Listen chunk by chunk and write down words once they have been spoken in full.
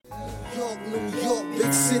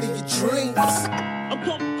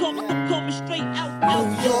I'm coming straight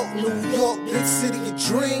out. New York, big city of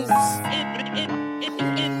dreams.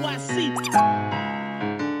 NYC.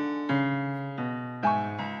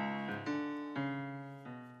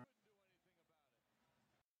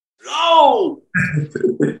 Go!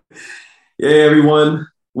 Yeah, everyone.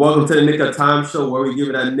 Welcome to the Knick of Time Show, where we give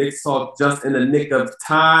it that Knicks talk just in the nick of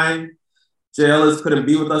time. J Ellis couldn't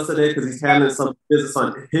be with us today because he's handling some business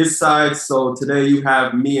on his side. So today you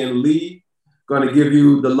have me and Lee going to give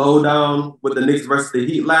you the lowdown with the Knicks versus the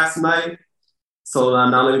Heat last night. So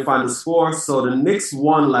now let me find the score. So the Knicks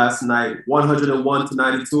won last night,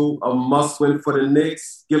 101-92, a must-win for the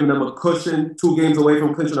Knicks, giving them a cushion, 2 games away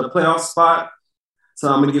from clinching a playoff spot. So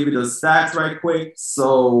I'm going to give you the stats right quick.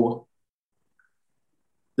 So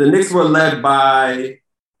the Knicks were led by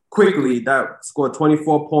Quickley, that scored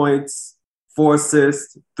 24 points, 4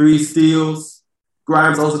 assists, 3 steals.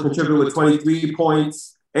 Grimes also contributed with 23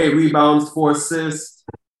 points, 8 rebounds, 4 assists.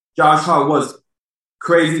 Josh Hart was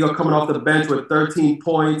crazy coming off the bench with 13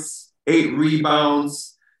 points, 8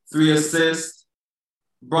 rebounds, 3 assists.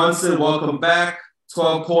 Brunson, welcome back.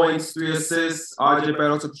 12 points, 3 assists. RJ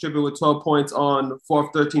Barrett also contributed with 12 points on 4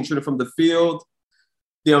 of 13 shooting from the field.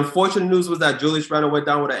 The unfortunate news was that Julius Randle went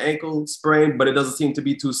down with an ankle sprain, but it doesn't seem to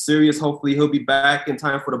be too serious. Hopefully he'll be back in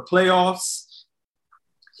time for the playoffs.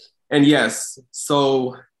 And yes,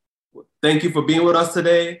 so thank you for being with us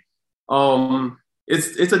today.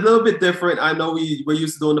 It's a little bit different. I know we're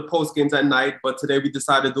used to doing the post games at night, but today we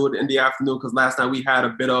decided to do it in the afternoon because last night we had a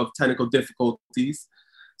bit of technical difficulties.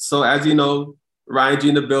 So as you know, Ryan G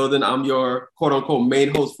in the building. I'm your quote-unquote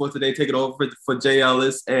main host for today, taking over for J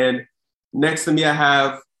Ellis. And next to me, I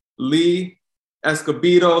have Lee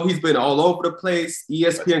Escobedo. He's been all over the place.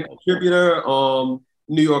 ESPN contributor,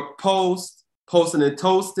 New York Post, posting and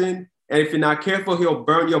toasting. And if you're not careful, he'll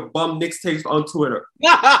burn your bum Knicks tapes on Twitter.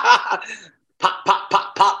 Pop, pop,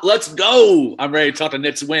 pop, pop. Let's go. I'm ready to talk to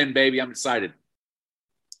Knicks win, baby. I'm excited.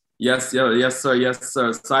 Yes, sir.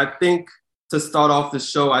 So I think to start off the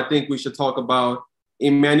show, I think we should talk about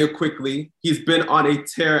Immanuel Quickley. He's been on a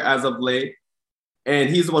tear as of late, and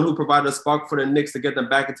he's the one who provided a spark for the Knicks to get them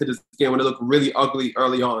back into this game when it looked really ugly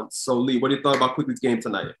early on. So, Lee, what do you thought about Quickley's game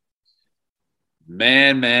tonight?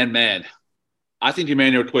 Man. I think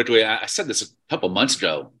Immanuel Quickley, I said this a couple months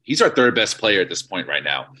ago, he's our third best player at this point right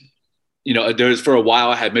now. You know, for a while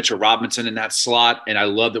I had Mitchell Robinson in that slot, and I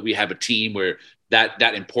love that we have a team where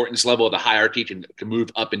that importance level of the hierarchy can move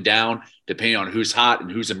up and down depending on who's hot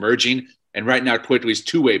and who's emerging. And right now, Quickley's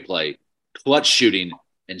two-way play, clutch shooting,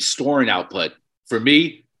 and scoring output, for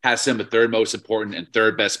me, has him the third most important and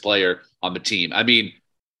third best player on the team. I mean,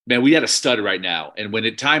 man, we had a stud right now. And when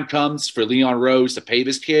the time comes for Leon Rose to pay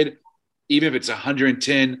this kid, even if it's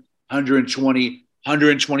 110, 120,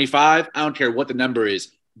 125, I don't care what the number is,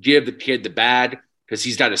 give the kid the bag because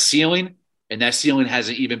he's got a ceiling, and that ceiling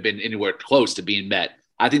hasn't even been anywhere close to being met.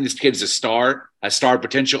 I think this kid is a star, has star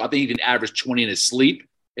potential. I think he can average 20 in his sleep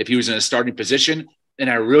if he was in a starting position. And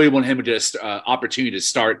I really want him to get an opportunity to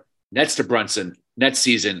start next to Brunson next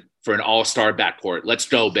season for an all-star backcourt. Let's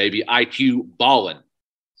go, baby. IQ ballin'.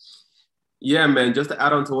 Yeah, man, just to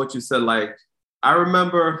add on to what you said, like, I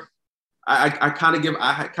remember I kind of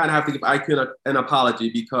have to give IQ an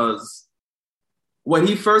apology because when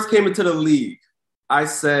he first came into the league, I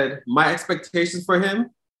said my expectations for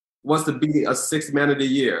him was to be a 6th man of the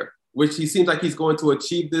year, which he seems like he's going to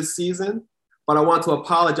achieve this season. But I want to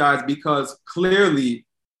apologize because clearly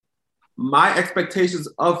my expectations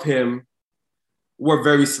of him were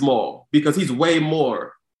very small because he's way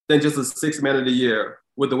more than just a 6th man of the year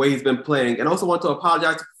with the way he's been playing. And I also want to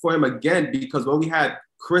apologize for him again because when we had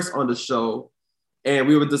Chris on the show and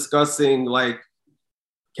we were discussing, like,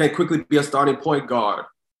 can Quickley be a starting point guard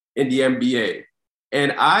in the NBA?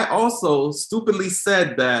 And I also stupidly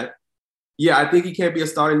said that, yeah, I think he can't be a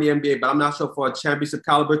starter in the NBA, but I'm not sure for a championship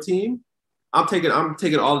caliber team. I'm taking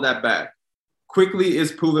all of that back. Quickley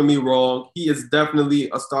is proving me wrong. He is definitely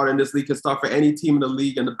a starter in this league, can start for any team in the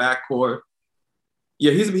league in the backcourt.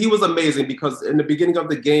 Yeah, he was amazing because in the beginning of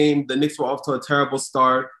the game, the Knicks were off to a terrible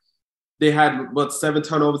start. They had, 7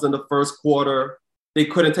 turnovers in the first quarter. They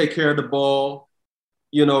couldn't take care of the ball.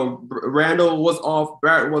 You know, Randall was off,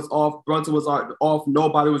 Barrett was off, Brunson was off.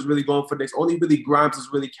 Nobody was really going for Knicks. Only really Grimes was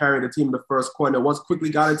really carrying the team in the first quarter. And once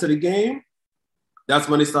Quickley got into the game, that's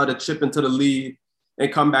when they started chipping to the lead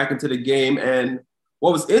and come back into the game. And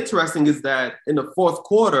what was interesting is that in the fourth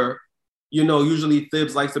quarter, you know, usually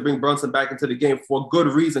Thibs likes to bring Brunson back into the game for good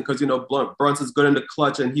reason because, you know, Brunson's good in the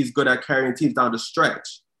clutch and he's good at carrying teams down the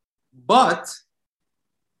stretch. But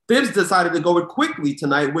Thibs decided to go with Quickley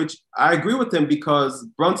tonight, which I agree with him because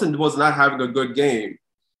Brunson was not having a good game.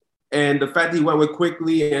 And the fact that he went with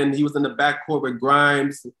Quickley and he was in the backcourt with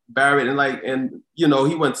Grimes, Barrett, and he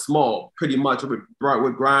went small pretty much with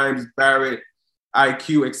Grimes, Barrett,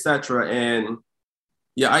 IQ, etc. And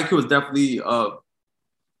yeah, IQ was definitely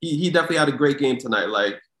he definitely had a great game tonight.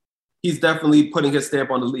 Like, he's definitely putting his stamp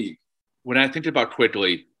on the league. When I think about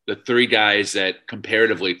Quickley, the three guys that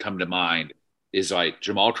comparatively come to mind is like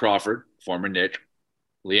Jamal Crawford, former Knick,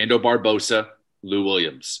 Leandro Barbosa, Lou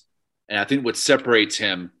Williams. And I think what separates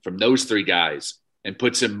him from those three guys and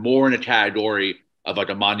puts him more in a category of like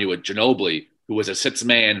Emmanuel Ginobili, who was a sixth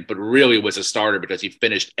man, but really was a starter because he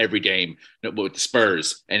finished every game with the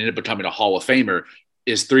Spurs and ended up becoming a Hall of Famer,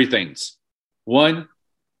 is three things. One,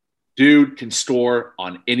 dude can score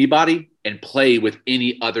on anybody and play with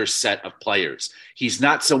any other set of players. He's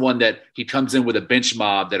not someone that he comes in with a bench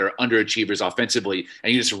mob that are underachievers offensively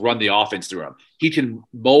and you just run the offense through him. He can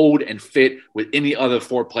mold and fit with any other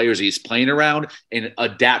four players he's playing around and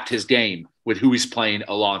adapt his game with who he's playing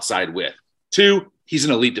alongside with. Two, he's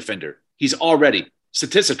an elite defender. He's already,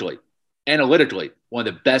 statistically, analytically, one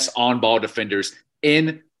of the best on-ball defenders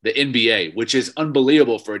in the NBA, which is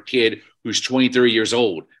unbelievable for a kid who's 23 years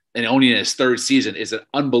old and only in his third season is an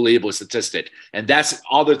unbelievable statistic. And that's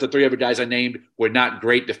all the three other guys I named were not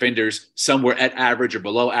great defenders. Some were at average or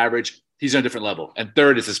below average. He's on a different level. And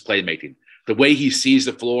third is his playmaking. The way he sees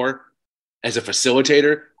the floor as a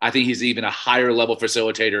facilitator, I think he's even a higher level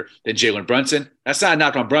facilitator than Jalen Brunson. That's not a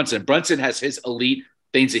knock on Brunson. Brunson has his elite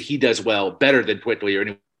things that he does well, better than Quickley or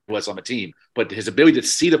anyone was on the team. But his ability to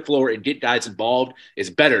see the floor and get guys involved is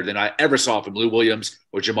better than I ever saw from Lou Williams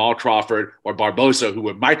or Jamal Crawford or Barbosa, who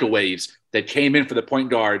were microwaves that came in for the point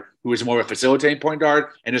guard, who was more of a facilitating point guard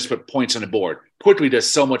and just put points on the board. Quickley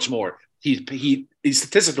does so much more. He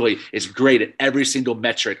statistically is great at every single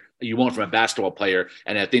metric you want from a basketball player.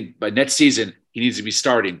 And I think by next season, he needs to be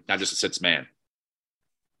starting, not just a sixth man.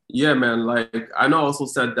 Yeah, man. Like, I know I also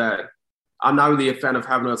said that I'm not really a fan of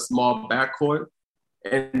having a small backcourt.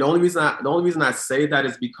 And the only reason I say that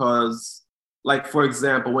is because, like, for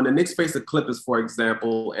example, when the Knicks face the Clippers, for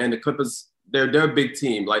example, and the Clippers, they're a big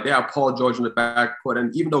team. Like, they have Paul George in the backcourt.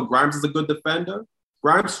 And even though Grimes is a good defender,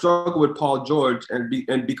 Grimes struggled with Paul George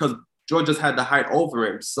and because George just had the height over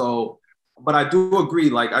him. So, but I do agree.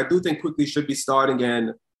 Like, I do think Quickley should be starting,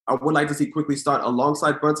 and I would like to see Quickley start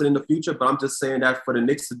alongside Brunson in the future. But I'm just saying that for the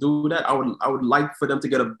Knicks to do that, I would like for them to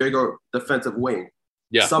get a bigger defensive wing.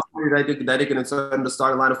 Yeah. Somebody that they can insert in the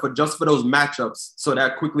starting lineup for those matchups, so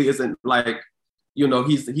that Quickley isn't like, he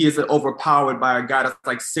isn't overpowered by a guy that's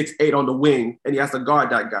like 6'8" on the wing and he has to guard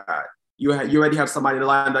that guy. You already have somebody in the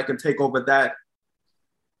line that can take over that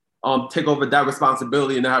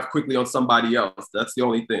responsibility and have Quickley on somebody else. That's the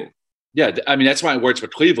only thing. Yeah, I mean, that's why it works for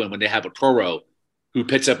Cleveland when they have a Toro who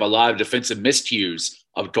picks up a lot of defensive miscues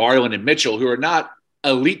of Garland and Mitchell, who are not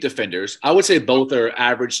elite defenders. I would say both are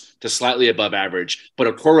average to slightly above average, but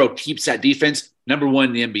Okoro keeps that defense number one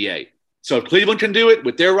in the NBA. So if Cleveland can do it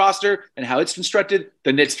with their roster and how it's constructed,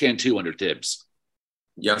 the Knicks can too under Tibbs.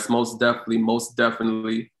 Yes, most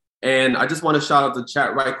definitely. And I just want to shout out the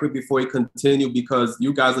chat right quick before we continue, because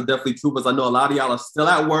you guys are definitely troopers. I know a lot of y'all are still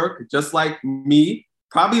at work, just like me.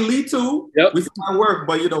 Probably Lee too. Yep. We still at work,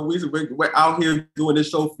 but we're out here doing this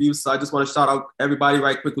show for you. So I just want to shout out everybody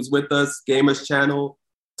right quick who's with us. Gamers Channel,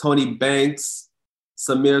 Tony Banks,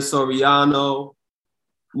 Samir Soriano,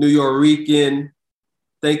 New Yorican.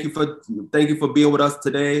 Thank you for being with us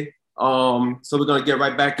today. So we're gonna get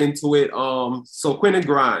right back into it. So Quentin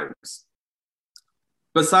Grimes.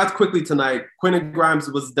 Besides Quickley tonight, Quentin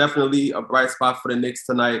Grimes was definitely a bright spot for the Knicks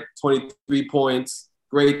tonight. 23 points.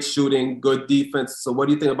 Great shooting, good defense. So what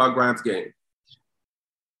do you think about Grimes' game?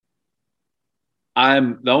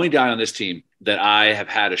 I'm the only guy on this team that I have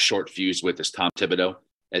had a short fuse with is Tom Thibodeau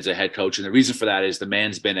as a head coach. And the reason for that is the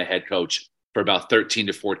man's been a head coach for about 13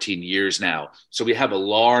 to 14 years now. So we have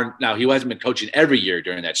now he hasn't been coaching every year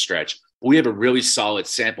during that stretch, but we have a really solid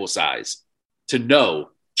sample size to know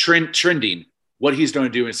trending what he's going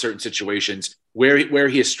to do in certain situations, where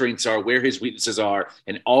his strengths are, where his weaknesses are,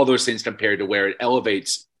 and all those things compared to where it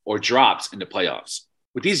elevates or drops in the playoffs.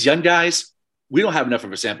 With these young guys, we don't have enough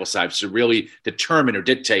of a sample size to really determine or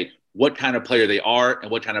dictate what kind of player they are and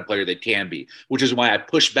what kind of player they can be, which is why I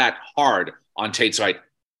push back hard on Tate's like,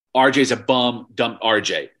 RJ's a bum, dump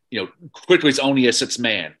RJ. Quickley's only a sixth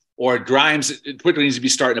man. Or Grimes Quickley needs to be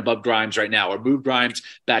starting above Grimes right now, or move Grimes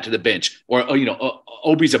back to the bench, or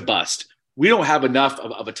Obi's a bust. We don't have enough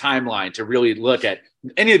of a timeline to really look at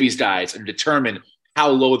any of these guys and determine how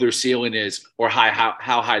low their ceiling is or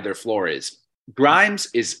how high their floor is. Grimes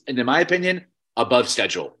is, in my opinion, above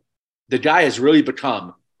schedule. The guy has really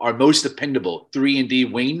become our most dependable 3-and-D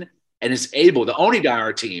wing and is able, the only guy on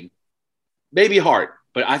our team maybe Hart,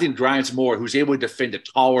 but I think Grimes more, who's able to defend the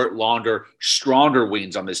taller, longer, stronger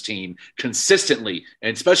wings on this team consistently,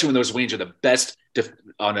 and especially when those wings are the best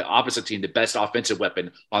on the opposite team, the best offensive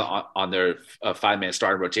weapon on their five-man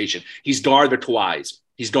starting rotation. He's guarded the Kawhis.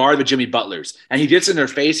 He's guarded the Jimmy Butlers, and he gets in their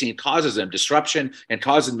face and he causes them disruption and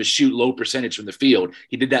causes them to shoot low percentage from the field.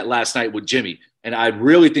 He did that last night with Jimmy, and I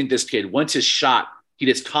really think this kid, once his shot, he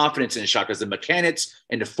gets confidence in his shot because the mechanics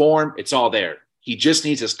and the form, it's all there. He just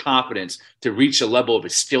needs his confidence to reach the level of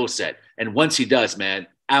his skill set. And once he does, man,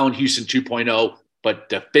 Allen Houston 2.0, but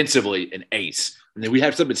defensively an ace. And then we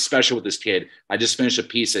have something special with this kid. I just finished a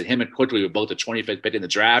piece that him and Quickley were both the 25th pick in the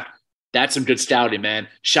draft. That's some good scouting, man.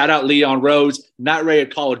 Shout out Leon Rose. Not ready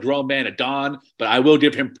to call a grown man a Don, but I will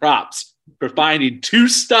give him props for finding two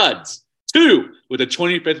studs, with the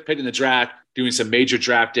 25th pick in the draft, doing some major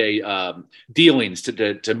draft day dealings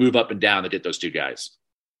to move up and down to get those two guys.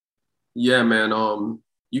 Yeah, man.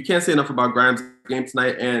 You can't say enough about Grimes' game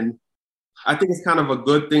tonight, and I think it's kind of a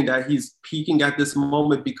good thing that he's peaking at this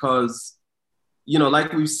moment because,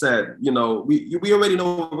 like we've said, we already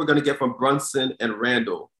know what we're going to get from Brunson and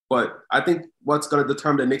Randall. But I think what's going to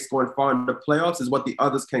determine the Knicks going far in the playoffs is what the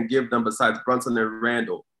others can give them besides Brunson and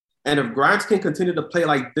Randall. And if Grimes can continue to play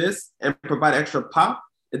like this and provide extra pop,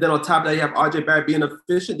 and then on top of that, you have RJ Barrett being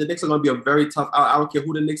efficient, the Knicks are going to be a very tough out. I don't care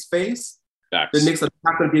who the Knicks face. Facts. The Knicks are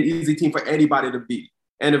not going to be an easy team for anybody to beat.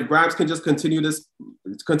 And if Grimes can just continue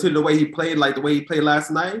the way he played, like the way he played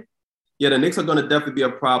last night, yeah, the Knicks are going to definitely be a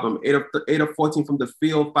problem. 8 of 14 from the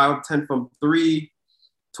field, 5 of 10 from 3.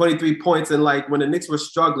 23 points, and like when the Knicks were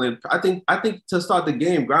struggling, I think to start the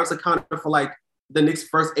game, Grimes accounted for like the Knicks'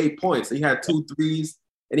 first 8 points. He had 2 threes,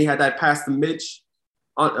 and he had that pass to Mitch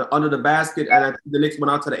under the basket, and the Knicks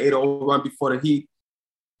went out to the 8-0 run before the Heat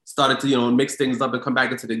started to mix things up and come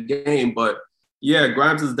back into the game. But yeah,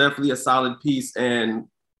 Grimes is definitely a solid piece, and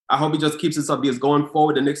I hope he just keeps this up because going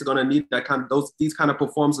forward, the Knicks are going to need these kind of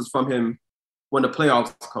performances from him when the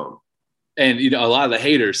playoffs come. And a lot of the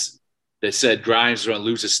haters that said Grimes was going to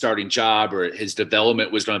lose his starting job or his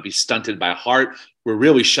development was going to be stunted by Hart were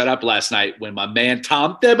really shut up last night when my man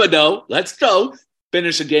Tom Thibodeau, let's go,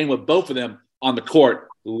 finished the game with both of them on the court.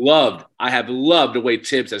 I have loved the way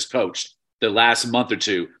Tibbs has coached the last month or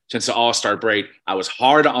two since the All-Star break. I was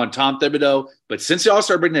hard on Tom Thibodeau, but since the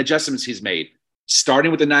All-Star break and the adjustments he's made,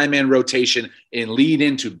 starting with the 9-man rotation and lead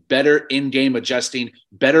into better in-game adjusting,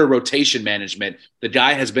 better rotation management. The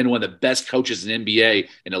guy has been one of the best coaches in the NBA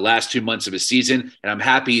in the last 2 months of his season, and I'm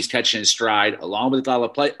happy he's catching his stride along with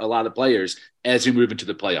a lot of players as we move into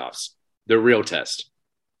the playoffs. The real test.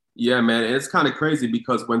 Yeah, man, it's kind of crazy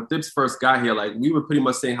because when Thibs first got here, like we were pretty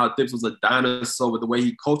much saying how Thibs was a dinosaur with the way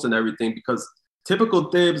he coached and everything because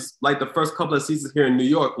typical Thibs, like the first couple of seasons here in New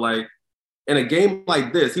York, like in a game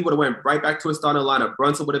like this, he would have went right back to his starting lineup.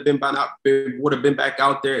 Brunson would have been back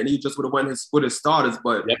out there, and he just would have went with his starters.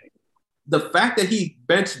 But the fact that he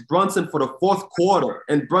benched Brunson for the fourth quarter,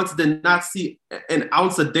 and Brunson did not see an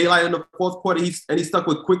ounce of daylight in the fourth quarter, he stuck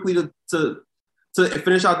with Quickley to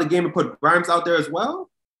finish out the game and put Grimes out there as well.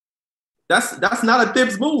 That's not a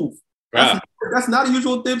Thibs move. That's not a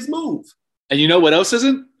usual Thibs move. And you know what else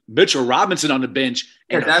isn't? Mitchell Robinson on the bench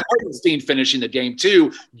and Hartenstein finishing the game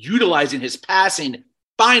too, utilizing his passing,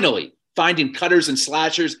 finally finding cutters and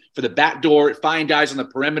slashers for the back door, finding guys on the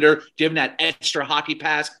perimeter, giving that extra hockey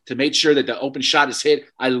pass to make sure that the open shot is hit.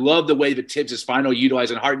 I love the way that Tibbs is finally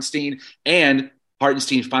utilizing Hartenstein, and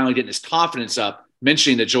Hartenstein finally getting his confidence up,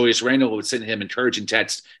 mentioning that Julius Randle would send him encouraging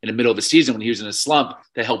texts in the middle of the season when he was in a slump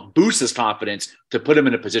to help boost his confidence to put him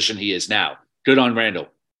in a position he is now. Good on Randle.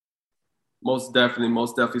 Most definitely.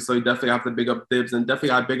 So you definitely have to big up Thibs and definitely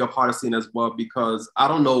got to big up Hardesty as well because I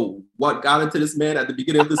don't know what got into this man at the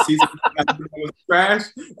beginning of the season. It was trash.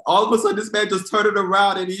 All of a sudden, this man just turned it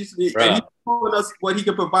around and he's showing us what he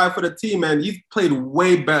can provide for the team. And he's played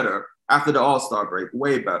way better after the All-Star break.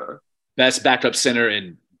 Way better. Best backup center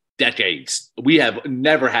in decades. We have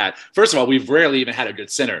never had. First of all, we've rarely even had a good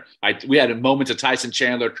center. We had moments of Tyson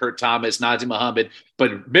Chandler, Kurt Thomas, Nazim Muhammad,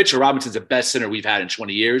 but Mitchell Robinson's the best center we've had in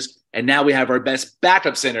 20 years. And now we have our best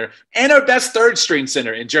backup center and our best third string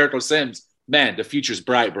center in Jericho Sims. Man, the future's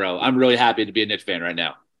bright, bro. I'm really happy to be a Knicks fan right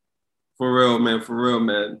now. For real,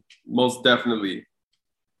 man. Most definitely.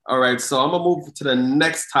 All right, so I'm going to move to the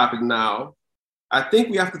next topic now. I think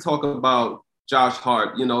we have to talk about Josh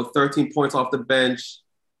Hart. 13 points off the bench,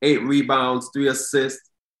 8 rebounds, 3 assists,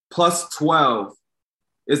 plus 12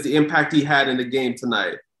 is the impact he had in the game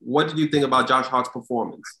tonight. What did you think about Josh Hart's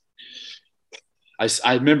performance?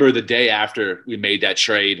 I remember the day after we made that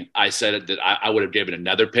trade, I said that I would have given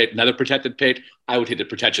another protected pick. I would hit the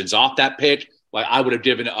protections off that pick. Like I would have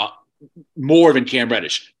given more than Cam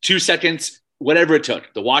Reddish. 2 seconds, whatever it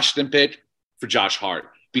took, the Washington pick for Josh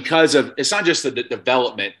Hart, because of it's not just the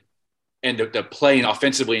development and the playing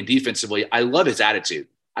offensively and defensively. I love his attitude.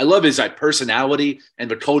 I love his personality and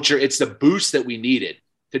the culture. It's the boost that we needed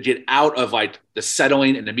to get out of the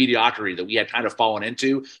settling and the mediocrity that we had kind of fallen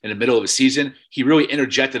into in the middle of the season. He really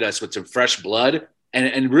interjected us with some fresh blood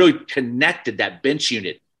and really connected that bench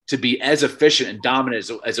unit to be as efficient and dominant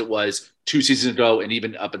as it was 2 seasons ago and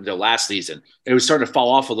even up until last season. It was starting to fall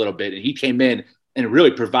off a little bit, and he came in and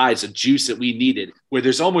really provides the juice that we needed, where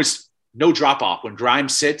there's almost no drop-off. When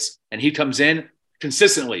Grimes sits and he comes in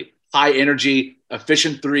consistently, high energy,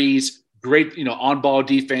 efficient threes, great, on-ball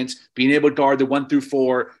defense, being able to guard the 1 through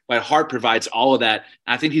 4. But Hart provides all of that.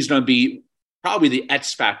 And I think he's going to be probably the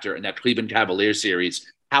X factor in that Cleveland Cavaliers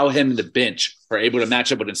series. How him and the bench are able to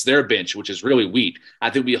match up against their bench, which is really weak. I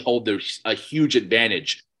think we hold a huge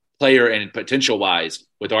advantage, player and potential-wise,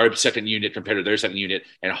 with our second unit compared to their second unit.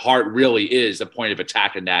 And Hart really is the point of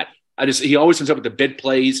attack in that. He always comes up with the big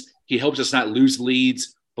plays. He helps us not lose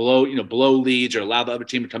leads, blow leads, or allow the other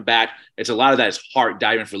team to come back. It's a lot of that is Hart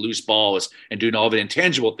diving for loose balls and doing all the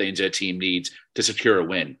intangible things that a team needs to secure a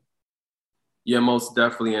win. Yeah, most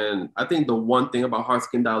definitely. And I think the one thing about Hart's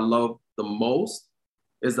game that I love the most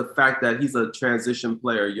is the fact that he's a transition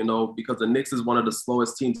player, because the Knicks is one of the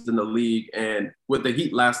slowest teams in the league. And with the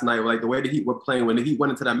Heat last night, the way the Heat were playing, when the Heat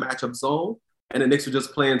went into that matchup zone and the Knicks were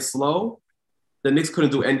just playing slow, the Knicks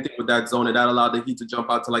couldn't do anything with that zone, and that allowed the Heat to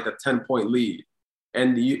jump out to a 10-point lead.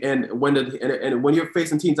 And when you're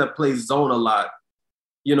facing teams that play zone a lot,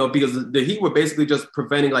 because the Heat were basically just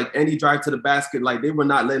preventing any drive to the basket. They were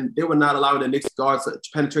not allowing the Knicks guards to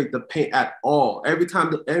penetrate the paint at all. Every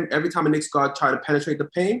time a Knicks guard tried to penetrate the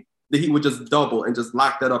paint, the Heat would just double and just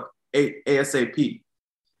lock that up ASAP.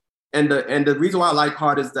 And the reason why I like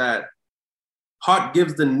Hart is that Hart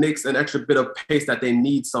gives the Knicks an extra bit of pace that they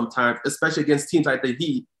need sometimes, especially against teams like the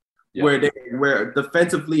Heat, where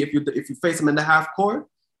defensively, if you face them in the half court,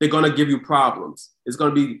 they're going to give you problems. It's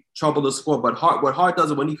going to be trouble to score. But what Hart does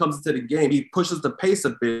is when he comes into the game, he pushes the pace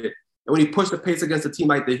a bit. And when he pushes the pace against a team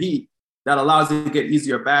like the Heat, that allows him to get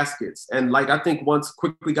easier baskets. And I think once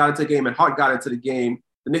Quickley got into the game and Hart got into the game,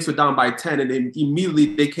 the Knicks were down by 10, and then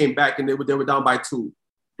immediately they came back and they were down by 2,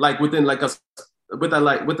 within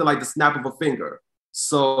the snap of a finger.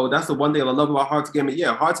 So that's the one thing I love about Hart's game. And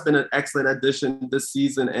yeah, Hart's been an excellent addition this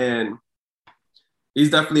season, and he's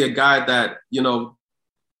definitely a guy that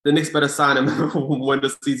the Knicks better sign him when the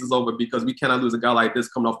season's over, because we cannot lose a guy like this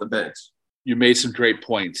coming off the bench. You made some great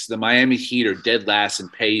points. The Miami Heat are dead last in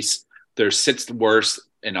pace. They're 6th worst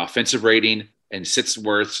in offensive rating and 6th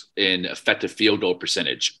worst in effective field goal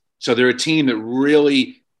percentage. So they're a team that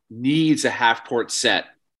really needs a half-court set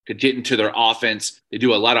to get into their offense. They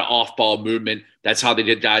do a lot of off-ball movement. That's how they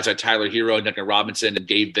get guys like Tyler Hero, Duncan Robinson, and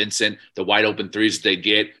Gabe Vincent, the wide-open threes that they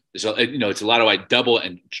get. It's a lot of double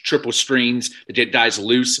and triple screens to get guys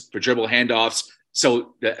loose for dribble handoffs.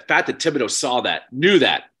 So the fact that Thibodeau saw that, knew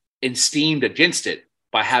that, and schemed against it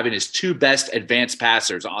by having his 2 best advanced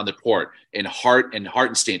passers on the court in Hart and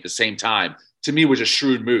Hartenstein at the same time, to me was a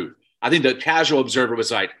shrewd move. I think the casual observer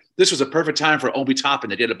was like, this was a perfect time for Obi Toppin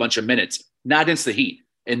to get a bunch of minutes, not against the Heat.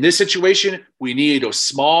 In this situation, we needed to go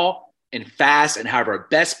small and fast and have our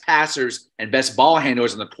best passers and best ball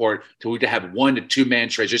handlers on the court to have 1 to 2 man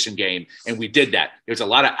transition game. And we did that. There was a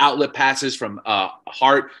lot of outlet passes from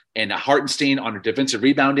Hart and Hartenstein on a defensive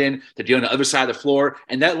rebound in to deal on the other side of the floor.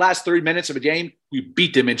 And that last 3 minutes of a game, we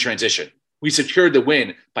beat them in transition. We secured the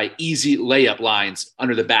win by easy layup lines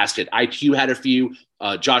under the basket. IQ had a few.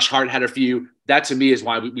 Josh Hart had a few. That, to me, is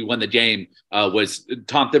why we won the game, was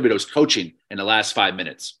Tom Thibodeau's coaching in the last 5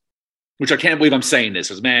 minutes. Which I can't believe I'm saying this,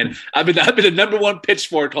 because, man, I've been the number 1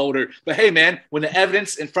 pitchfork holder. But, hey, man, when the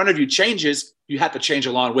evidence in front of you changes, you have to change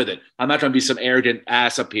along with it. I'm not going to be some arrogant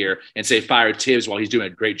ass up here and say fire Tibbs while he's doing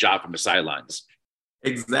a great job from the sidelines.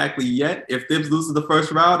 Exactly. Yet, if Tibbs loses the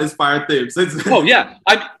first round, it's fire Tibbs. Oh, yeah.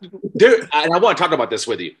 I want to talk about this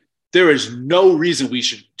with you. There is no reason we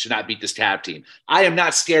should not beat this Cavs team. I am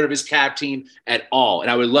not scared of this Cavs team at all.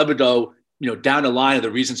 And I would love to go down the line of the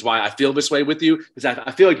reasons why I feel this way with you, because I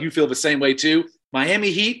feel like you feel the same way too. Miami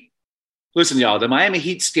Heat, listen, y'all, the Miami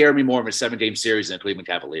Heat scare me more of a 7-game series than the Cleveland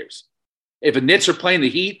Cavaliers. If the Knicks are playing the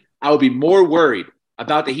Heat, I would be more worried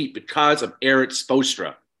about the Heat because of Eric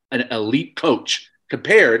Spoelstra, an elite coach,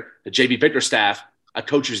 compared to JB Bickerstaff, a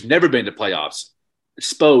coach who's never been to playoffs.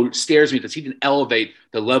 Spo scares me because he can elevate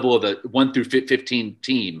the level of the 1 through 15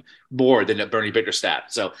 team more than Bernie Bickerstaff.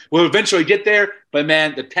 So we'll eventually get there, but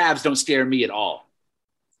man, the Cavs don't scare me at all.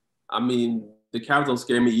 I mean, the Cavs don't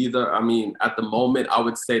scare me either. I mean, at the moment, I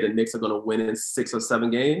would say the Knicks are going to win in 6 or 7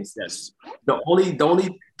 games. Yes. The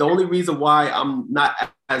only reason why I'm not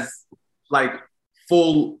as like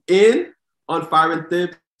full in on firing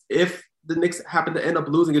Thibs if the Knicks happen to end up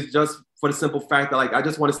losing is just for the simple fact that like I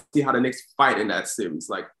just want to see how the Knicks fight in that series.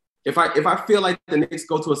 Like if I feel like the Knicks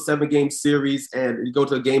go to a 7-game series and you go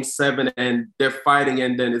to a game 7 and they're fighting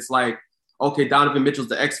and then it's like, okay, Donovan Mitchell's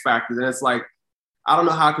the X factor, then it's like I don't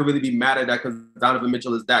know how I could really be mad at that because Donovan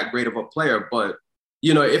Mitchell is that great of a player. But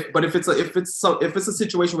if it's a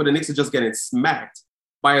situation where the Knicks are just getting smacked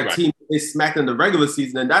by a team they smacked in the regular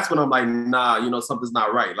season, and that's when I'm like, nah, something's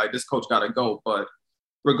not right. Like this coach gotta go. But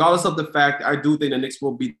regardless of the fact, I do think the Knicks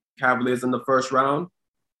will beat Cavaliers in the first round.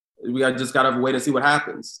 We just gotta wait and see what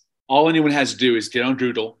happens. All anyone has to do is get on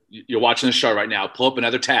Doodle. You're watching the show right now. Pull up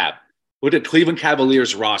another tab. Look at Cleveland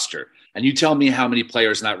Cavaliers roster, and you tell me how many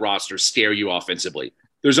players in that roster scare you offensively.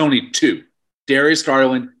 There's only 2, Darius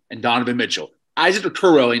Garland and Donovan Mitchell. Isaac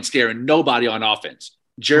Okoro ain't scaring nobody on offense.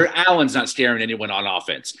 Jarrett Allen's not scaring anyone on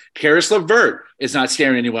offense. Karis LeVert is not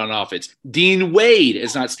scaring anyone on offense. Dean Wade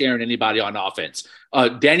is not scaring anybody on offense.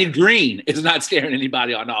 Danny Green is not scaring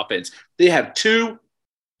anybody on offense. They have 2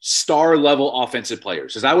 star-level offensive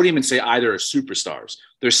players. Because I wouldn't even say either are superstars.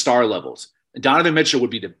 They're star levels. Donovan Mitchell would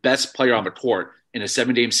be the best player on the court in a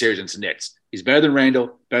 7-game series against the Knicks. He's better than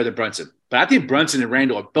Randall, better than Brunson. But I think Brunson and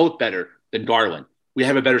Randall are both better than Garland. We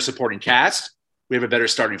have a better supporting cast. We have a better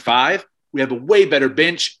starting 5. We have a way better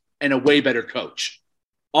bench and a way better coach.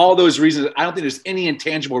 All those reasons, I don't think there's any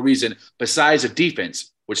intangible reason besides the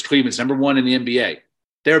defense, which Cleveland's number 1 in the NBA.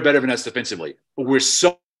 They're better than us defensively. But we're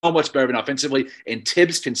so much better than offensively, and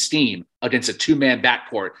Tibbs can steam against a 2-man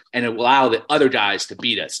backcourt and allow the other guys to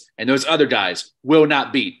beat us. And those other guys will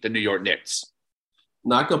not beat the New York Knicks.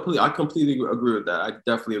 No, I completely agree with that. I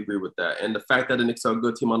definitely agree with that. And the fact that the Knicks are a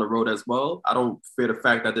good team on the road as well, I don't fear the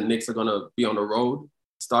fact that the Knicks are going to be on the road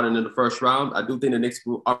starting in the first round. I do think the Knicks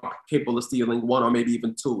are capable of stealing 1 or maybe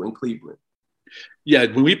even 2 in Cleveland. Yeah,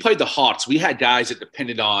 when we played the Hawks, we had guys that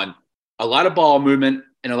depended on a lot of ball movement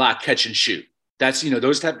and a lot of catch and shoot. That's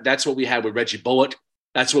that's what we had with Reggie Bullock.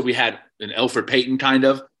 That's what we had in Elfrid Payton kind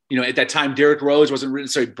of. At that time, Derrick Rose wasn't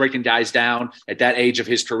necessarily breaking guys down at that age of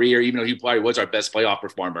his career, even though he probably was our best playoff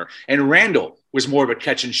performer. And Randall was more of a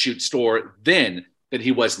catch and shoot store then than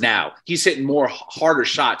he was now. He's hitting more harder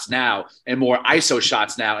shots now and more ISO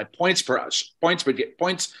shots now and points per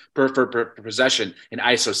possession and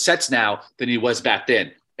ISO sets now than he was back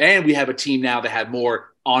then. And we have a team now that had more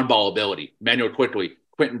on-ball ability. Manuel Quickley,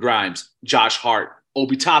 Quentin Grimes, Josh Hart,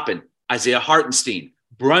 Obi Toppin, Isaiah Hartenstein,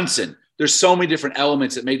 Brunson. There's so many different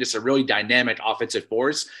elements that make this a really dynamic offensive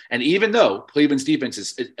force. And even though Cleveland's defense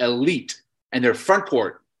is elite and their front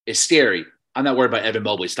court is scary, I'm not worried about Evan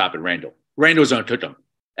Mobley stopping Randall. Randall's going to cook him.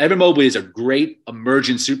 Evan Mobley is a great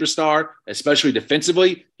emerging superstar, especially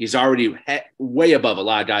defensively. He's already way above a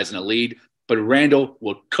lot of guys in the league, but Randall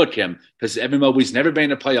will cook him because Evan Mobley's never been in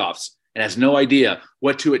the playoffs and has no idea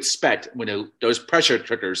what to expect when those pressure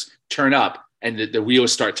cookers turn up and the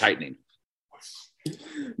wheels start tightening.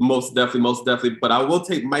 Most definitely. But I will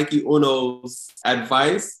take Mikey Uno's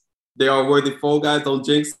advice. They are worthy fall guys. Don't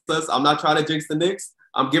jinx us. I'm not trying to jinx the Knicks.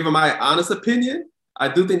 I'm giving my honest opinion. I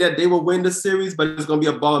do think that they will win the series, but it's going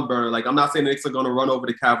to be a barn burner. Like, I'm not saying the Knicks are going to run over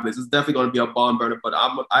the Cavaliers. It's definitely going to be a barn burner. But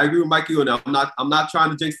I agree with Mikey Uno. I'm not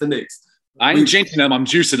trying to jinx the Knicks. I ain't jinxing them. I'm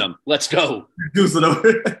juicing them. Let's go. Juicing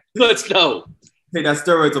them. Let's go. Take that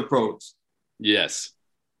steroids approach. Yes.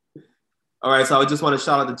 All right. So I just want to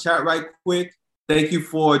shout out the chat right quick. Thank you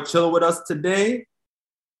for chilling with us today.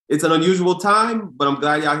 It's an unusual time, but I'm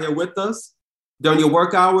glad y'all here with us during your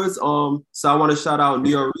work hours. So I want to shout out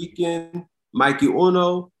Neo Rican, Mikey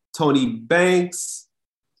Uno, Tony Banks,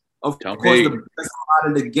 of course, the best out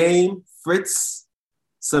of the game, Fritz,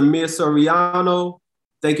 Samir Soriano.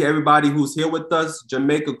 Thank you, everybody who's here with us.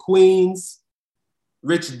 Jamaica Queens,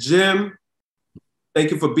 Rich Jim.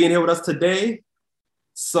 Thank you for being here with us today.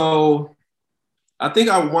 So I think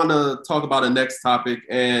I want to talk about the next topic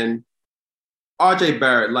and RJ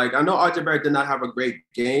Barrett. Like, I know RJ Barrett did not have a great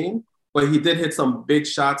game, but he did hit some big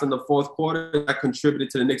shots in the fourth quarter that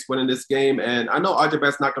contributed to the Knicks winning this game. And I know RJ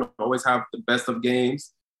Barrett's not going to always have the best of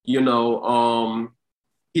games. He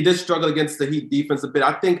did struggle against the Heat defense a bit.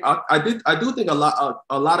 I do think a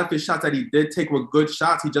lot of his shots that he did take were good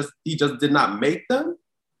shots. He just did not make them.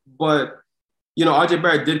 But RJ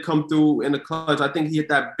Barrett did come through in the clutch. I think he hit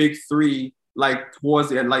that big three like towards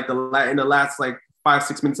the end, like in the last like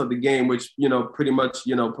 5-6 minutes of the game, which pretty much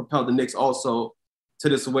propelled the Knicks also to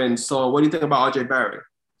this win. So what do you think about RJ Barrett?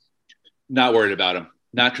 Not worried about him.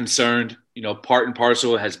 Not concerned. Part and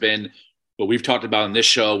parcel has been what we've talked about on this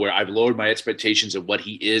show, where I've lowered my expectations of what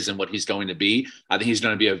he is and what he's going to be. I think he's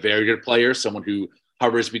going to be a very good player, someone who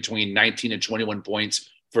hovers between 19 and 21 points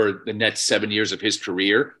for the next 7 years of his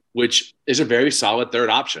career, which is a very solid third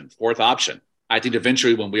option, fourth option. I think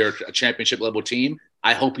eventually when we are a championship level team,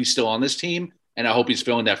 I hope he's still on this team, and I hope he's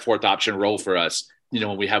filling that fourth option role for us,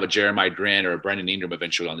 when we have a Jeremiah Grant or a Brendan Ingram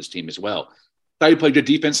eventually on this team as well. Thought he played good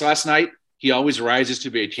defense last night. He always rises to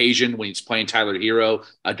the occasion when he's playing Tyler Hero,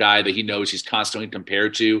 a guy that he knows he's constantly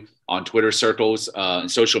compared to on Twitter circles and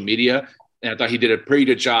social media. And I thought he did a pretty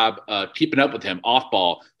good job keeping up with him off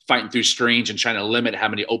ball, fighting through screens and trying to limit how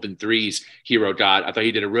many open threes Hero got. I thought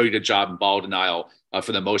he did a really good job in ball denial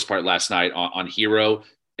for the most part last night on Hero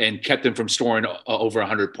and kept him from scoring over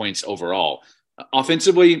 100 points overall.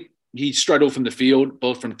 Offensively, he struggled from the field,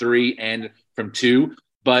 both from 3 and from 2.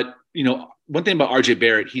 But, one thing about RJ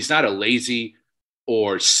Barrett, he's not a lazy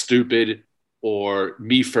or stupid or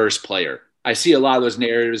me first player. I see a lot of those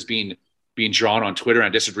narratives being drawn on Twitter, and I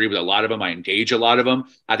disagree with a lot of them. I engage a lot of them.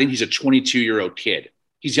 I think he's a 22-year-old kid.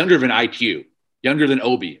 He's younger than IQ, younger than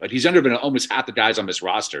Obi. Like, he's younger than almost half the guys on this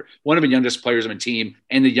roster, one of the youngest players on the team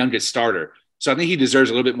and the youngest starter. So I think he deserves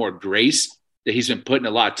a little bit more grace, that he's been put in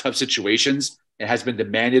a lot of tough situations and has been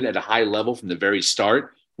demanded at a high level from the very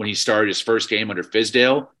start when he started his first game under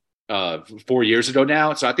Fizdale 4 years ago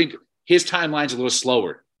now. So I think his timeline's a little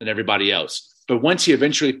slower than everybody else. But once he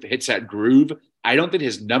eventually hits that groove, I don't think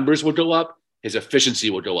his numbers will go up. His efficiency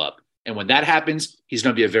will go up. And when that happens, he's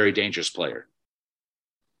going to be a very dangerous player.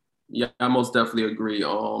 Yeah, I most definitely agree.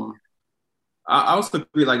 I also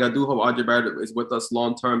agree. Like, I do hope RJ Barrett is with us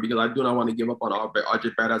long term, because I do not want to give up on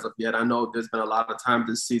RJ Barrett as of yet. I know there's been a lot of times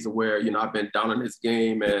this season where, I've been down on his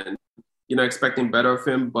game and, expecting better of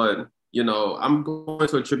him. But, I'm going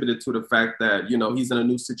to attribute it to the fact that, he's in a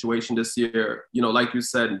new situation this year. Like you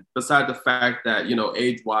said, besides the fact that,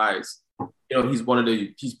 age-wise,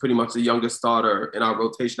 he's pretty much the youngest starter in our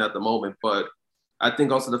rotation at the moment. But I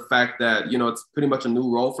think also the fact that, it's pretty much a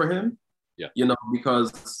new role for him. Yeah.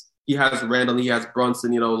 Because he has Randall, he has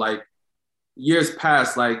Brunson, like years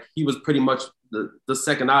past, like he was pretty much the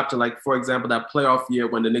second option. Like, for example, that playoff year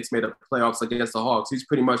when the Knicks made the playoffs against the Hawks, he's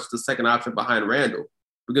pretty much the second option behind Randall,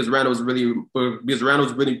 because Randall was pretty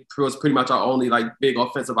much our only like big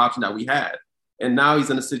offensive option that we had. And now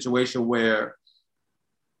he's in a situation where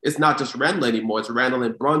it's not just Randall anymore, it's Randall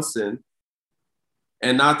and Brunson.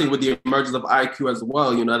 And now I think with the emergence of IQ as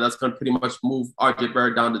well, that's going to pretty much move RJ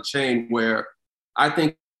Barrett down the chain, where I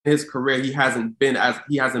think his career, he hasn't been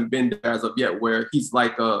there as of yet, where he's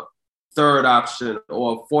like a third option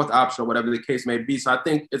or a fourth option or whatever the case may be. So I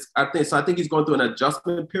think he's going through an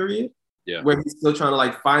adjustment period, where he's still trying to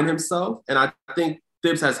like find himself. And I think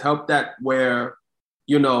Thibs has helped that, where,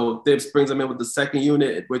 Thibs brings him in with the second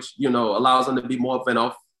unit, which, allows him to be more of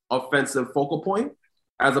an offensive focal point,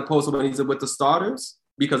 as opposed to when he's with the starters,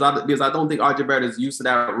 because I don't think RJ Barrett is used to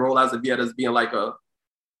that role as of yet, as being like a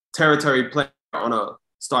territory player in a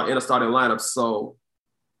starting lineup. So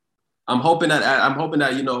I'm hoping that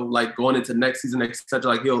like going into next season,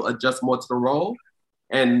 etc., like he'll adjust more to the role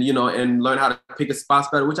and and learn how to pick his spots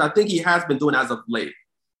better, which I think he has been doing as of late.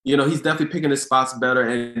 He's definitely picking his spots better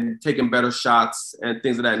and taking better shots and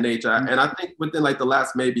things of that nature. Mm-hmm. And I think within like the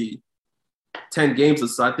last maybe 10 games or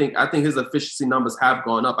so, I think his efficiency numbers have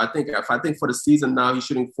gone up. I think for the season now he's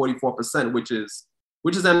shooting 44%, which is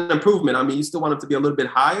an improvement. I mean, you still want it to be a little bit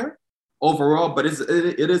higher overall, but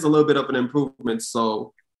it is a little bit of an improvement.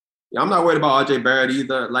 So I'm not worried about RJ Barrett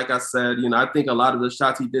either. Like I said, I think a lot of the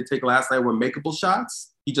shots he did take last night were makeable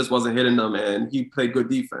shots. He just wasn't hitting them, and he played good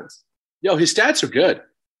defense. Yo, his stats are good.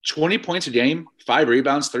 20 points a game, 5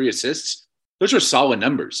 rebounds, 3 assists. Those are solid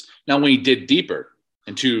numbers. Now, when he did deeper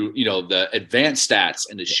into, the advanced stats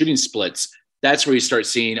and the shooting splits, that's where you start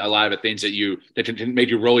seeing a lot of the things that can make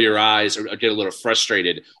you roll your eyes or get a little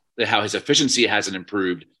frustrated at how his efficiency hasn't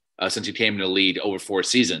improved since he came in the league over 4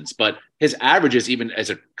 seasons. But his averages, even as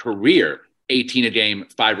a career, 18 a game,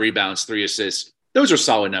 5 rebounds, 3 assists, those are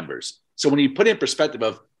solid numbers. So when you put in perspective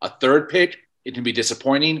of a third pick, it can be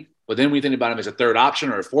disappointing. But then we think about him as a third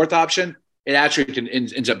option or a fourth option, it actually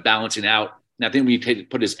ends up balancing out. And I think we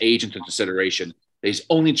put his age into consideration. He's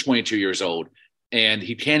only 22 years old, and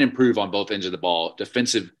he can improve on both ends of the ball,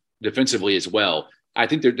 defensively as well. I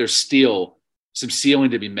think there's still some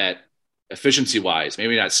ceiling to be met efficiency-wise,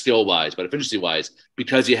 maybe not skill-wise, but efficiency-wise,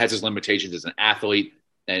 because he has his limitations as an athlete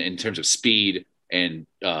and in terms of speed and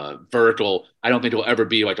vertical. I don't think he'll ever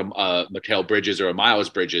be like a Mikal Bridges or a Miles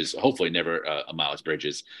Bridges, hopefully never a Miles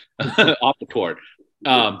Bridges off the court.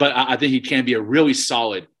 But I think he can be a really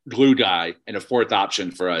solid glue guy and a fourth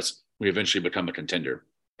option for us when we eventually become a contender.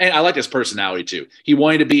 And I like his personality too. He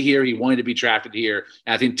wanted to be here. He wanted to be drafted here.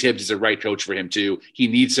 And I think Tibbs is the right coach for him too. He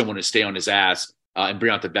needs someone to stay on his ass and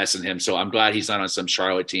bring out the best in him. So I'm glad he's not on some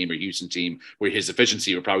Charlotte team or Houston team where his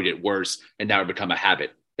efficiency would probably get worse and now it would become a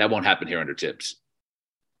habit. That won't happen here under Tibbs.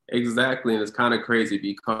 Exactly, and it's kind of crazy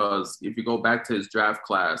because if you go back to his draft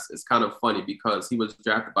class, it's kind of funny because he was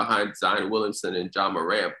drafted behind Zion Williamson and John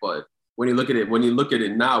Morant. But when you look at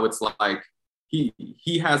it now, it's like he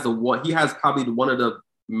has probably one of the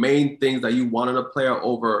main things that you want in a player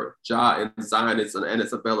over Ja and Zion and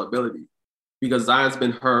its availability, because Zion's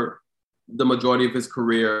been hurt the majority of his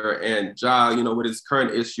career, and Ja, with his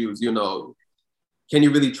current issues, can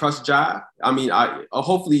you really trust Ja? I mean,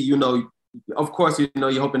 hopefully, of course,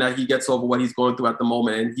 you're hoping that he gets over what he's going through at the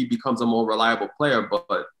moment and he becomes a more reliable player.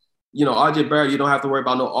 But RJ Barrett, you don't have to worry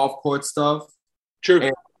about no off-court stuff. True.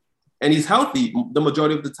 And he's healthy the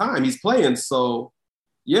majority of the time he's playing. So,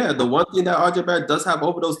 yeah, the one thing that RJ Barrett does have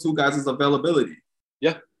over those two guys is availability.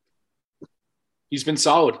 Yeah. He's been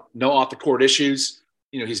solid. No off-the-court issues.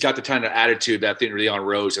 He's got the kind of attitude that I think Leon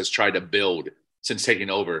Rose has tried to build since taking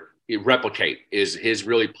over. Replicate is his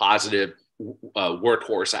really positive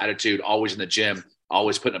workhorse attitude, always in the gym,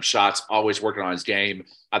 always putting up shots, always working on his game.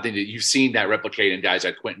 I think that you've seen that replicate in guys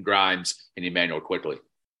like Quentin Grimes and Emmanuel Quickley.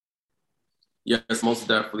 Yes, most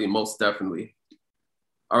definitely.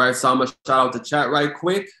 All right, so I'm going to shout out the chat right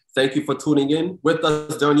quick. Thank you for tuning in with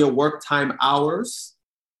us during your work time hours.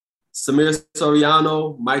 Samir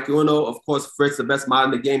Soriano, Mike Uno, of course, Fritz, the best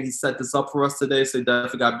mind in the game. He set this up for us today, so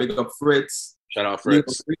definitely got big up Fritz. Shout out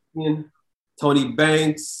Fritz. Tony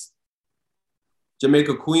Banks,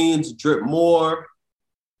 Jamaica Queens, Drip Moore.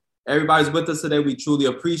 Everybody's with us today. We truly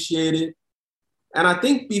appreciate it. And I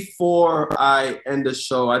think before I end the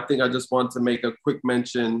show, I think I just want to make a quick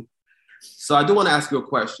mention. So I do want to ask you a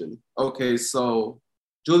question. Okay, so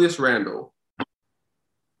Julius Randle.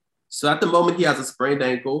 So at the moment, he has a sprained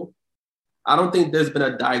ankle. I don't think there's been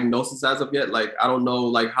a diagnosis as of yet. Like, I don't know,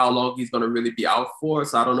 like, how long he's going to really be out for.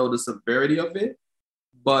 So I don't know the severity of it.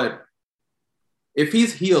 But if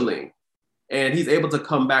he's healing and he's able to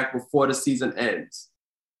come back before the season ends,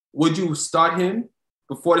 would you start him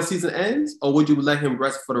before the season ends, or would you let him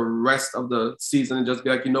rest for the rest of the season and just be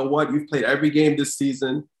like, you know what, you've played every game this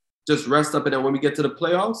season, just rest up, and then when we get to the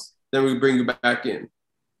playoffs, then we bring you back in?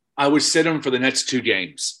 I would sit him for the next 2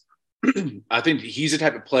 games. I think he's the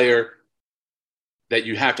type of player that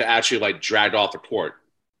you have to actually like drag off the court,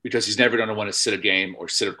 because he's never going to want to sit a game or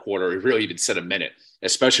sit a quarter or really even sit a minute,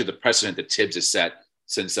 especially the precedent that Tibbs has set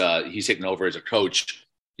since he's taken over as a coach.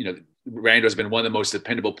 Randall's been one of the most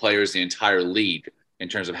dependable players in the entire league in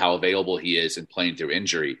terms of how available he is and playing through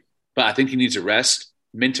injury. But I think he needs a rest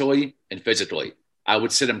mentally and physically. I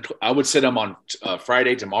would sit him on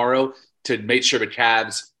Friday tomorrow to make sure the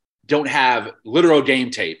Cavs don't have literal game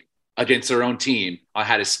tape against their own team on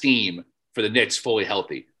how to steam for the Knicks fully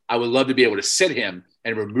healthy. I would love to be able to sit him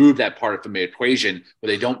and remove that part from the equation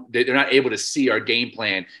where they're not able to see our game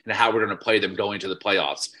plan and how we're going to play them going into the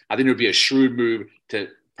playoffs. I think it would be a shrewd move to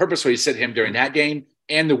purposely sit him during that game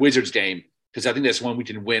and the Wizards game, because I think that's one we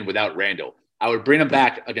can win without Randall. I would bring him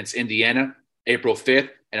back against Indiana April 5th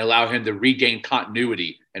and allow him to regain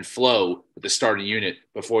continuity and flow with the starting unit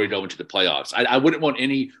before we go into the playoffs. I wouldn't want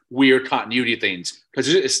any weird continuity things, because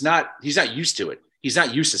he's not used to it. He's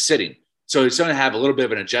not used to sitting. So he's going to have a little bit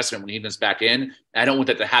of an adjustment when he comes back in. And I don't want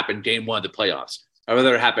that to happen game 1 of the playoffs. I'd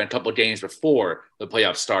rather it happen a couple of games before the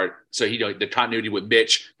playoffs start, so the continuity with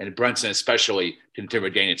Mitch and Brunson especially can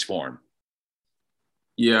regain its form.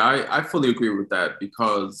 Yeah, I fully agree with that,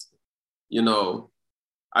 because,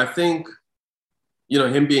 I think,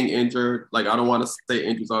 him being injured, like, I don't want to say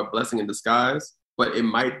injuries are a blessing in disguise, but it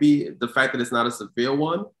might be the fact that it's not a severe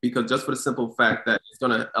one, because just for the simple fact that it's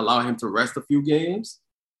going to allow him to rest a few games,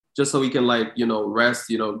 just so he can, rest,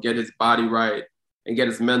 get his body right and get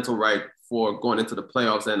his mental right for going into the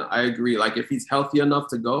playoffs. And I agree, like, if he's healthy enough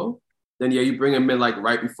to go, then, yeah, you bring him in, like,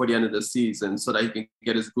 right before the end of the season so that he can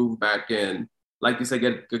get his groove back in. Like you said,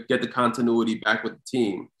 get the continuity back with the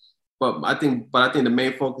team. But I think the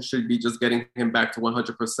main focus should be just getting him back to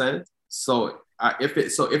 100%. So if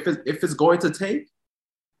it's going to take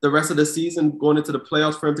the rest of the season going into the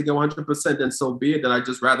playoffs for him to get 100%, then so be it. Then I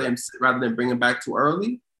just rather than bring him back too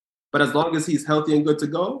early. But as long as he's healthy and good to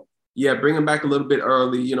go, yeah, bring him back a little bit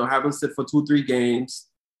early. Have him sit for 2-3 games.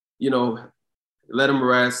 Let him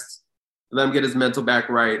rest, let him get his mental back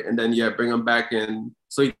right, and then bring him back in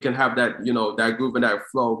so he can have that that groove and that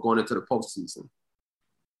flow going into the postseason.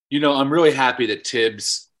 I'm really happy that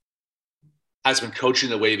Tibbs has been coaching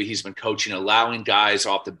the way that he's been coaching, allowing guys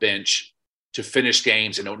off the bench to finish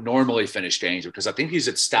games and don't normally finish games, because I think he's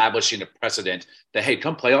establishing a precedent that, hey,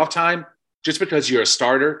 come playoff time, just because you're a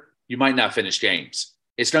starter, you might not finish games.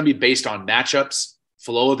 It's going to be based on matchups,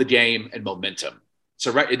 flow of the game, and momentum.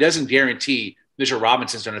 So it doesn't guarantee Mitchell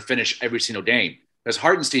Robinson's going to finish every single game, because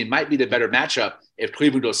Hartenstein might be the better matchup if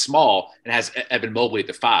Cleveland goes small and has Evan Mobley at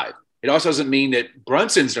the 5. It also doesn't mean that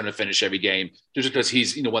Brunson's going to finish every game just because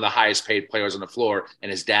he's one of the highest paid players on the floor and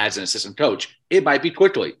his dad's an assistant coach. It might be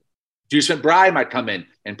Quickley. Deuce McBride might come in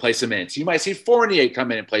and play some minutes. You might see Fournier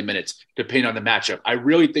come in and play minutes, depending on the matchup. I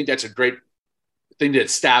really think that's a great thing to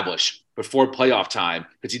establish before playoff time,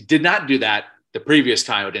 because he did not do that the previous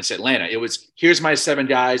time against Atlanta. It was, here's my 7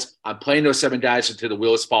 guys. I'm playing those 7 guys until the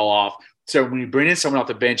wheels fall off. So when you bring in someone off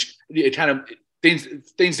the bench, it kind of things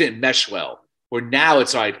didn't mesh well. Where now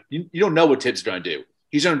it's like, you don't know what Tibbs is going to do.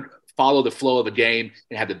 He's going to follow the flow of the game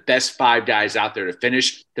and have the best 5 guys out there to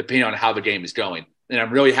finish, depending on how the game is going. And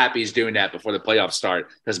I'm really happy he's doing that before the playoffs start.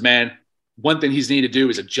 Because, man, one thing he's needed to do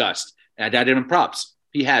is adjust. And I got him in props.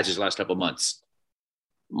 He has his last couple of months.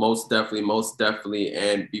 Most definitely.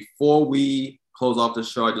 And before we close off the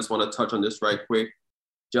show, I just want to touch on this right quick.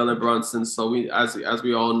 Jalen Brunson. So as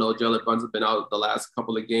we all know, Jalen Brunson's been out the last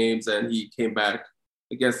couple of games, and he came back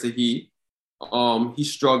against the Heat. He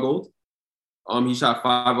struggled. He shot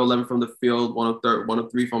 5 of 11 from the field, 1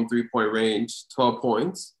 of 3 from 3-point range, 12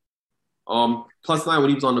 points. +9 when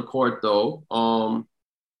he was on the court, though.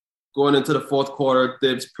 Going into the fourth quarter,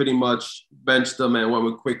 Tibbs pretty much benched him and went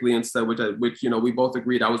with Quickley instead, which we both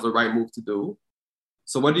agreed that was the right move to do.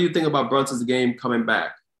 So what do you think about Brunson's game coming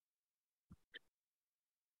back?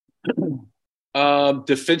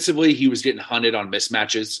 Defensively, he was getting hunted on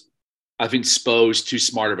mismatches. I think Spo's too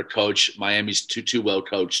smart of a coach. Miami's too well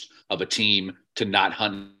coached of a team to not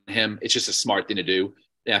hunt him. It's just a smart thing to do.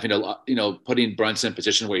 And I think putting Brunson in a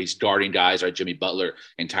position where he's guarding guys like Jimmy Butler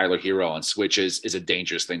and Tyler Hero on switches is a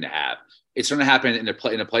dangerous thing to have. It's going to happen in the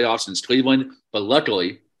playoffs against Cleveland, but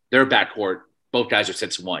luckily their backcourt, both guys are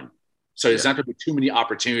 6'1". So there's not going to be too many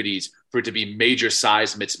opportunities for it to be major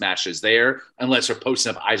size mismatches there, unless they're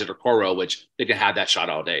posting up Isaac Okoro, which they can have that shot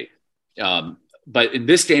all day. But in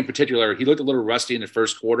this game in particular, he looked a little rusty in the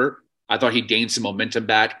first quarter. I thought he gained some momentum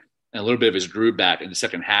back and a little bit of his groove back in the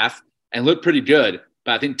second half and looked pretty good.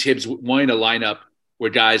 But I think Tibbs wanted a lineup where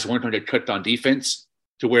guys weren't going to get cooked on defense,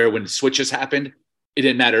 to where when the switches happened, it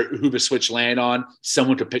didn't matter who the switch landed on.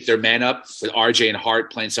 Someone could pick their man up, with RJ and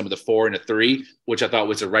Hart playing some of the 4 and the 3, which I thought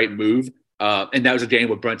was the right move. And that was a game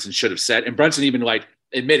where Brunson should have set. And Brunson even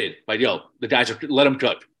admitted, the guys let him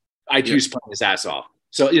cook. IQ's playing his ass off.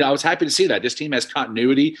 So, I was happy to see that. This team has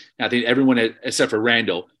continuity. And I think everyone, except for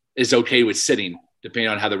Randall, is okay with sitting, depending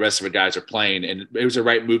on how the rest of the guys are playing. And it was the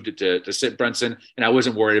right move to sit Brunson. And I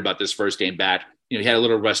wasn't worried about this first game back. He had a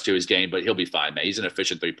little rust to his game, but he'll be fine, man. He's an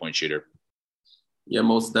efficient 3-point shooter. Yeah,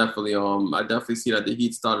 most definitely. I definitely see that the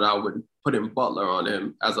Heat started out with putting Butler on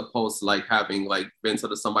him, as opposed to having Vince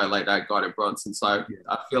or somebody like that guarding Brunson. So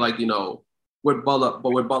I feel like, with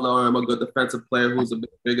Butler on him, a good defensive player who's a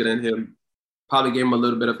bit bigger than him, probably gave him a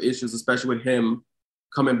little bit of issues, especially with him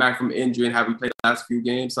coming back from injury and having played the last few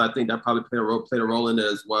games. So I think that probably played a role in it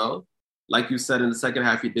as well. Like you said, in the second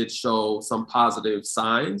half, he did show some positive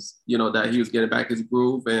signs, that he was getting back his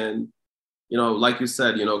groove. And, like you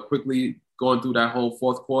said, quickly going through that whole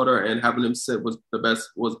fourth quarter and having him sit was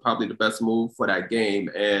probably the best move for that game.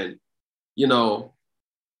 And,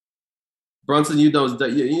 Brunson,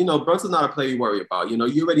 Brunson's not a player you worry about. You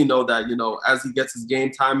already know that, as he gets his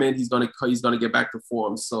game time in, he's gonna get back to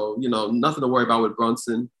form. So, nothing to worry about with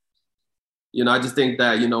Brunson. I just think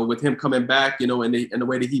that, with him coming back, and the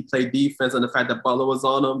way that he played defense and the fact that Butler was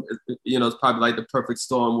on him, it's probably the perfect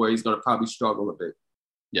storm where he's going to probably struggle a bit.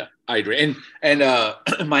 Yeah, I agree. And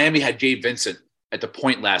Miami had Gabe Vincent at the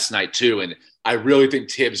point last night too. And I really think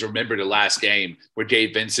Tibbs remembered the last game where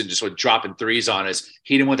Gabe Vincent just was dropping threes on us.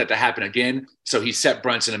 He didn't want that to happen again. So he set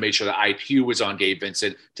Brunson and made sure that IQ was on Gabe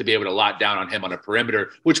Vincent to be able to lock down on him on a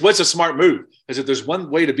perimeter, which was a smart move. Because if there's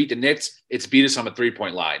one way to beat the Knicks, it's beat us on the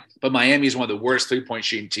 3-point line. But Miami is one of the worst 3-point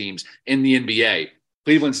shooting teams in the NBA.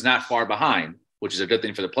 Cleveland's not far behind, which is a good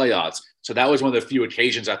thing for the playoffs. So that was one of the few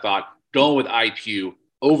occasions I thought going with IQ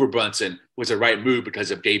over Brunson was the right move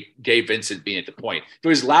because of Gabe Vincent being at the point. If it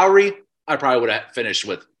was Lowry, I probably would have finished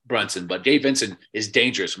with Brunson, but Gabe Vincent is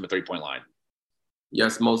dangerous from the 3-point line.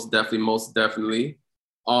 Yes, most definitely.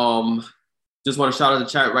 Just want to shout out the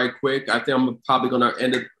chat right quick. I think I'm probably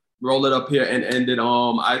going to roll it up here and end it.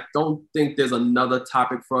 I don't think there's another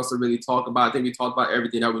topic for us to really talk about. I think we talked about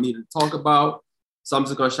everything that we needed to talk about. So I'm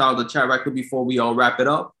just going to shout out the chat right quick before we all wrap it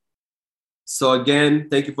up. So again,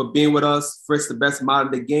 thank you for being with us. Fritz, the best mod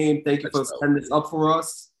in the game. Thank you for setting this up for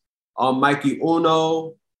us. Mikey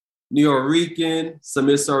Uno, New Rican,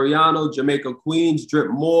 Samir Soriano, Jamaica Queens, Drip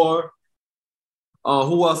Moore.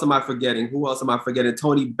 Who else am I forgetting?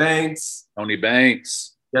 Tony Banks.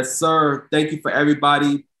 Yes, sir. Thank you for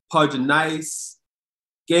everybody. Pudge and Nice,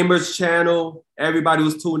 Gamers Channel, everybody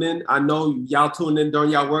who's tuned in. I know y'all tuned in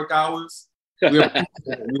during y'all work hours. We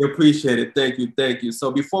appreciate it. Thank you. Thank you.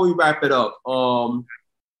 So before we wrap it up, do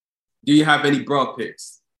you have any broad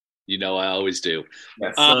picks? You know, I always do.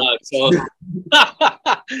 Yes, sir.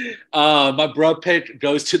 My broad pick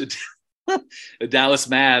goes to the Dallas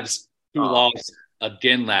Mavs, who lost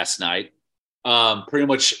again last night, pretty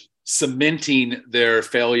much cementing their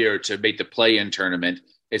failure to make the play-in tournament.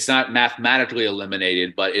 It's not mathematically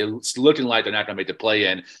eliminated, but it's looking like they're not going to make the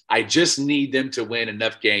play-in. I just need them to win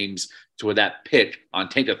enough games to where that pick on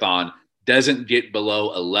Tankathon doesn't get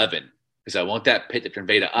below 11, because I want that pick to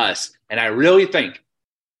convey to us. And I really think,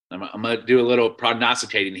 I'm going to do a little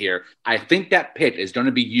prognosticating here, I think that pick is going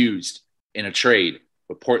to be used in a trade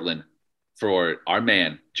with Portland for our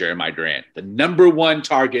man, Jeremiah Grant. The number one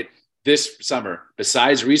target this summer,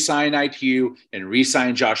 besides re-sign IQ and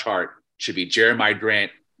re-sign Josh Hart, should be Jeremiah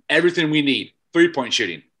Grant. Everything we need: 3-point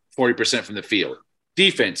shooting, 40% from the field.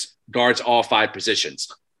 Defense, guards all 5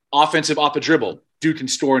 positions. Offensive off the dribble, dude can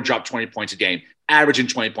score and drop 20 points a game, averaging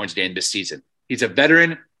 20 points a game this season. He's a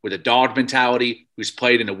veteran with a dog mentality who's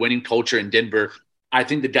played in a winning culture in Denver. I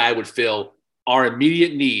think the guy would fill our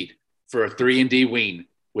immediate need for a 3-and-D wing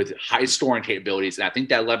with high scoring capabilities. And I think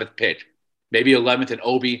that 11th pick, maybe 11th and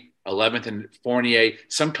Obi, 11th and Fournier,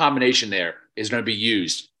 some combination there is going to be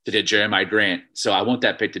used to get Jeremiah Grant. So I want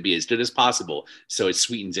that pick to be as good as possible, so it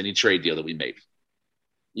sweetens any trade deal that we make.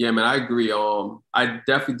 Yeah, man, I agree. I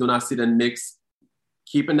definitely do not see the Knicks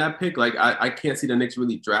keeping that pick. Like, I can't see the Knicks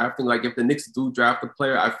really drafting. Like, if the Knicks do draft a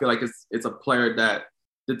player, I feel like it's a player that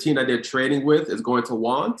the team that they're trading with is going to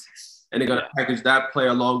want, and they're going to package that player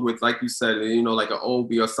along with, like you said, you know, like an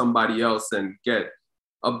Obi or somebody else, and get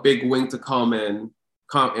a big wing to come and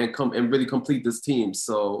really complete this team.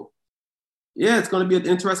 So yeah, it's going to be an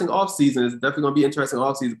interesting offseason. It's definitely going to be an interesting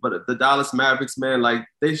offseason. But the Dallas Mavericks, man, like,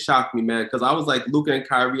 they shocked me, man, because I was like, Luka and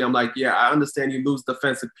Kyrie, I'm like, yeah, I understand you lose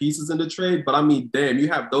defensive pieces in the trade, but I mean, damn, you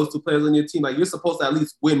have those 2 players on your team. Like, you're supposed to at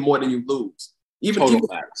least win more than you lose. Even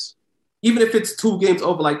if it's 2 games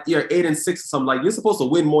over, like, you're 8-6 or something, like, you're supposed to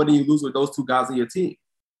win more than you lose with those 2 guys on your team.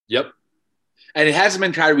 Yep. And it hasn't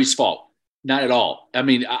been Kyrie's fault. Not at all. I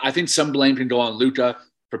mean, I think some blame can go on Luka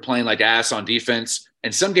for playing like ass on defense.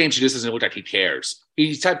 And some games he just doesn't look like he cares.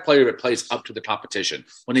 He's the type of player that plays up to the competition.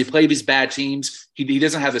 When they play these bad teams, he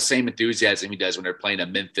doesn't have the same enthusiasm he does when they're playing a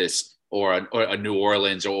Memphis or a New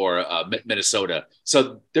Orleans or a Minnesota.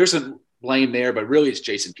 So there's a blame there, but really it's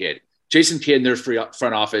Jason Kidd. Jason Kidd in their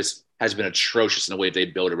front office has been atrocious in the way they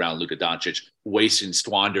build around Luka Doncic, wasting,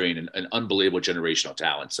 squandering an unbelievable generational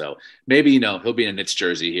talent. So maybe, you know, he'll be in a Knicks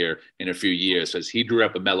jersey here in a few years because he grew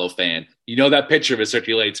up a Melo fan. You know, that picture of it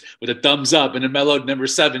circulates with a thumbs up and a Melo number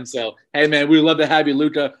 7. So, hey, man, we'd love to have you,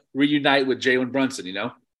 Luka, reunite with Jalen Brunson, you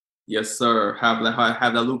know? Yes, sir. Have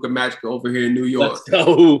that Luka magic over here in New York. Let's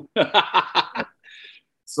go.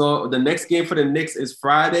 So the next game for the Knicks is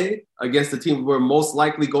Friday against the team we're most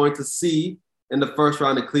likely going to see in the first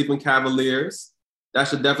round, the Cleveland Cavaliers. That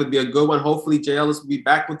should definitely be a good one. Hopefully, J Ellis will be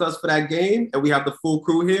back with us for that game, and we have the full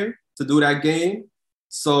crew here to do that game.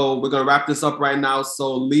 So we're going to wrap this up right now.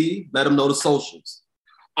 So, Lee, let them know the socials.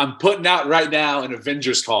 I'm putting out right now an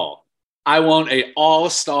Avengers call. I want an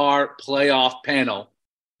all-star playoff panel.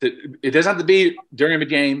 It doesn't have to be during the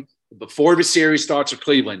game, before the series starts with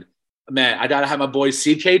Cleveland. Man, I got to have my boy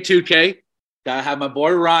CK2K. Got to have my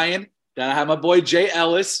boy Ryan. Got to have my boy J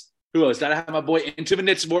Ellis. Who else? Got to have my boy Into the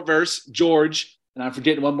Knicks verse, George. And I'm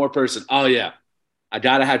forgetting one more person. Oh, yeah. I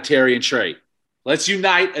got to have Terry and Trey. Let's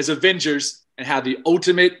unite as Avengers and have the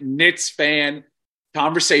ultimate Knicks fan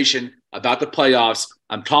conversation about the playoffs.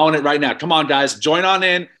 I'm calling it right now. Come on, guys. Join on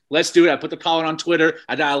in. Let's do it. I put the call on Twitter.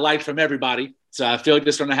 I got a like from everybody. So I feel like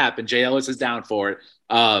this is going to happen. J Ellis is down for it.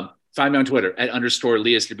 Find me on Twitter at _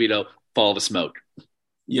 Escobedo. Follow the smoke.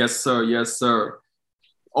 Yes, sir. Yes, sir.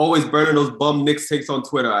 Always burning those bum Knicks takes on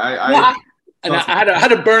Twitter. I had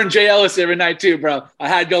to burn J Ellis every night too, bro. I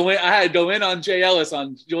had to go in on J Ellis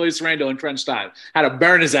on Julius Randle in crunch time. Had to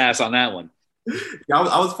burn his ass on that one. Yeah,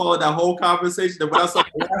 I was following that whole conversation. And when I saw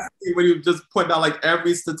the last thing, when you just putting out like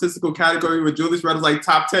every statistical category with Julius Randle's like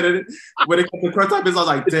top 10 in it, when it comes to crunch time, I was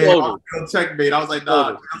like, damn, I'm gonna checkmate. I was like,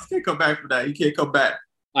 nah, Julius can't come back from that. He can't come back.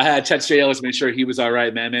 I had to text J Ellis, make sure he was all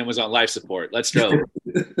right, man. Man was on life support. Let's go.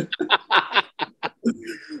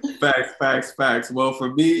 Facts. Well,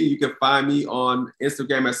 for me, you can find me on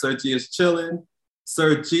Instagram at Sir G is Chillin'.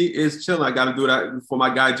 Sir G is Chillin'. I got to do that for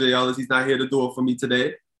my guy, J Ellis. He's not here to do it for me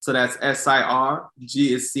today. So that's SIR.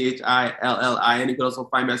 G is CHILLIN. You can also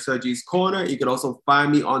find me at Sir G's Corner. You can also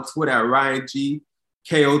find me on Twitter at Ryan G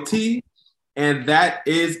KOT. And that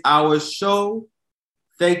is our show.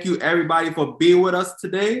 Thank you, everybody, for being with us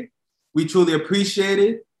today. We truly appreciate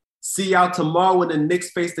it. See y'all tomorrow when the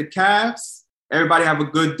Knicks face the Cavs. Everybody have a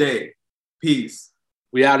good day. Peace.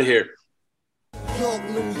 We out of here. York,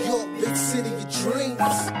 New York, big city of dreams.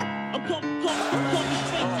 I'm coming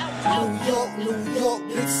straight out. New York,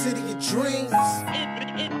 big city of dreams.